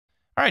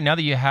All right, now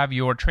that you have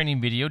your training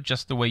video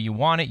just the way you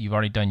want it, you've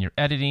already done your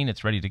editing,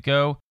 it's ready to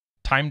go,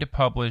 time to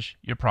publish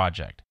your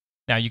project.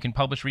 Now you can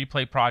publish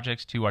replay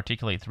projects to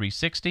Articulate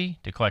 360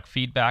 to collect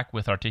feedback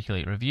with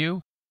Articulate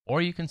Review,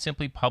 or you can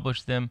simply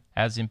publish them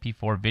as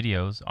MP4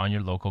 videos on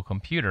your local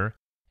computer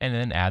and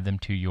then add them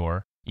to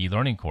your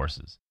e-learning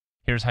courses.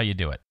 Here's how you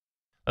do it.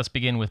 Let's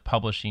begin with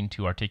publishing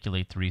to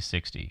Articulate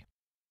 360.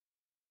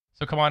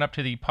 So come on up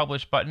to the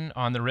Publish button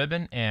on the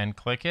ribbon and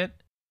click it.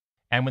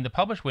 And when the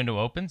Publish window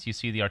opens, you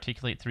see the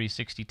Articulate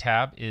 360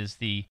 tab is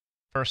the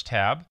first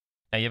tab.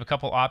 Now you have a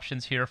couple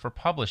options here for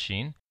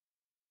publishing.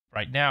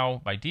 Right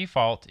now, by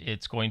default,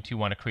 it's going to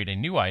want to create a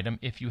new item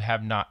if you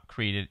have not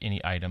created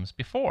any items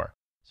before.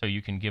 So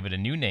you can give it a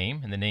new name,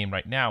 and the name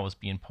right now is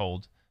being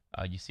pulled,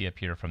 you see up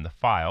here from the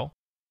file,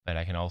 but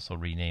I can also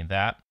rename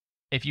that.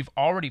 If you've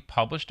already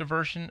published a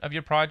version of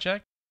your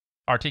project,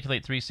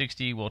 Articulate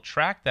 360 will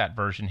track that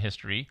version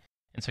history,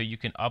 and so you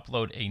can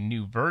upload a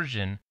new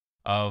version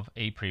of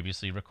a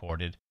previously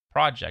recorded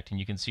project. And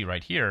you can see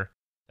right here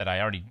that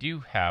I already do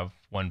have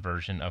one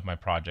version of my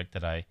project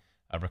that I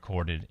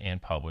recorded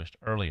and published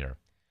earlier.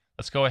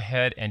 Let's go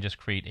ahead and just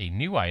create a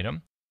new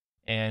item,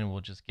 and we'll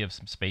just give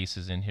some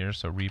spaces in here.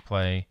 So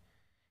replay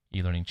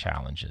e-learning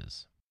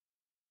challenges.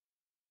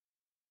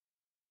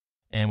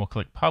 And we'll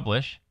click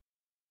publish.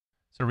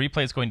 So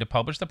Replay is going to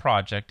publish the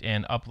project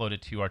and upload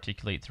it to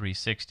Articulate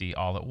 360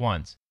 all at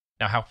once.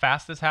 Now, how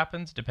fast this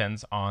happens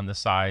depends on the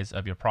size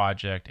of your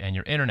project and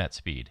your internet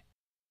speed.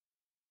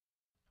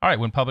 All right,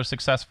 when Publish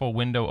Successful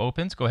window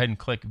opens, go ahead and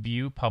click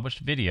View Published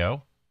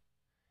Video,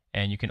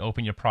 and you can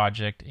open your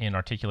project in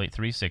Articulate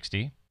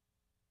 360,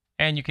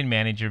 and you can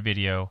manage your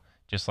video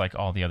just like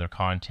all the other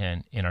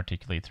content in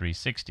Articulate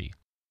 360.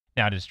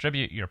 Now, to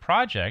distribute your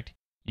project,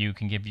 you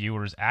can give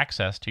viewers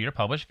access to your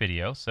published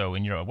video. So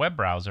in your web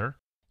browser,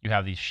 you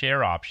have the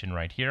share option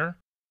right here,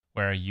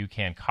 where you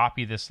can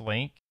copy this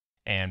link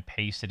and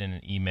paste it in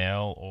an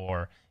email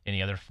or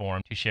any other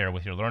form to share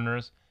with your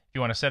learners. If you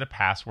want to set a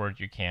password,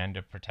 you can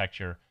to protect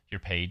your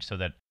page so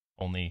that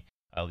only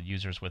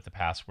users with the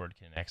password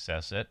can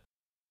access it.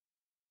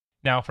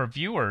 Now, for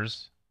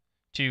viewers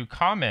to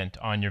comment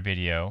on your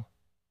video,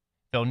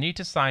 they'll need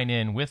to sign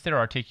in with their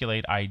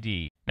Articulate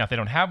ID. Now, if they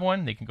don't have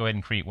one, they can go ahead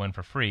and create one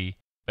for free,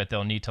 but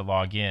they'll need to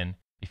log in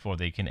before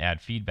they can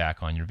add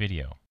feedback on your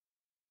video.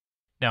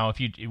 Now,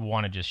 if you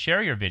want to just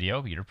share your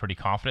video, you're pretty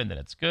confident that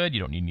it's good, you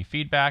don't need any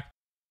feedback,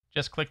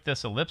 just click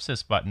this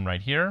ellipsis button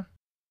right here,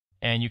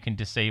 and you can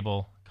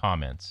disable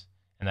comments.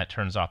 And that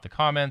turns off the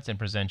comments and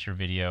presents your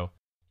video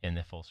in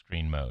the full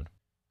screen mode.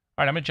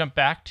 All right, I'm going to jump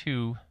back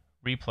to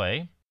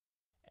Replay,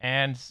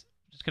 and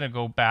just going to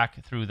go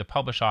back through the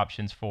publish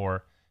options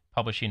for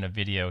publishing a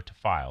video to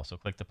file. So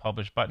click the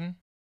Publish button.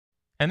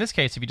 In this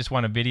case, if you just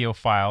want a video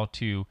file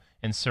to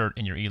insert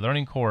in your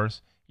e-learning course,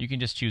 you can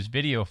just choose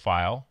Video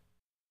File.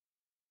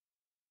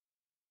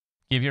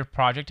 Give your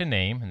project a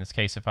name. In this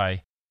case, if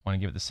I want to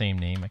give it the same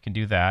name, I can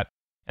do that.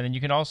 And then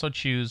you can also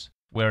choose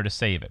where to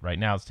save it. Right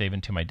now, it's saving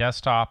to my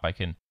desktop. I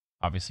can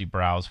obviously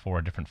browse for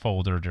a different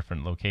folder,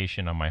 different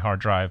location on my hard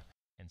drive,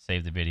 and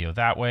save the video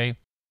that way.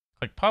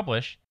 Click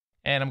Publish,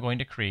 and I'm going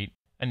to create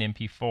an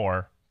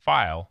MP4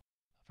 file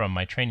from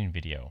my training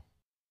video.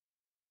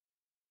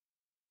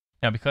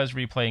 Now, because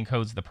Replay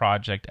encodes the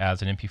project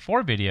as an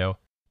MP4 video,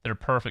 they're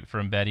perfect for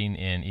embedding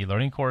in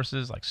e-learning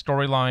courses like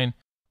Storyline,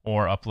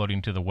 or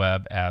uploading to the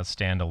web as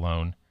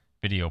standalone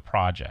video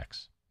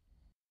projects.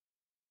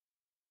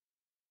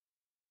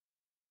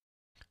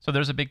 So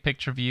there's a big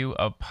picture view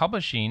of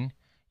publishing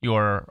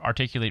your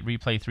Articulate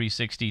Replay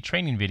 360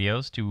 training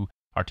videos to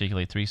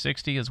Articulate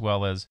 360, as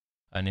well as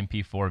an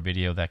MP4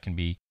 video that can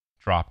be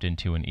dropped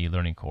into an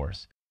e-learning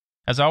course.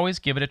 As always,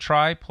 give it a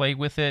try, play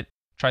with it,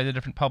 try the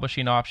different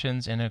publishing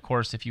options, and of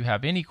course, if you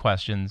have any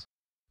questions,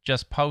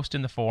 just post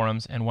in the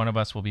forums, and one of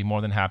us will be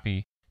more than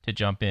happy to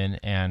jump in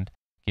and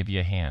give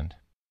you a hand.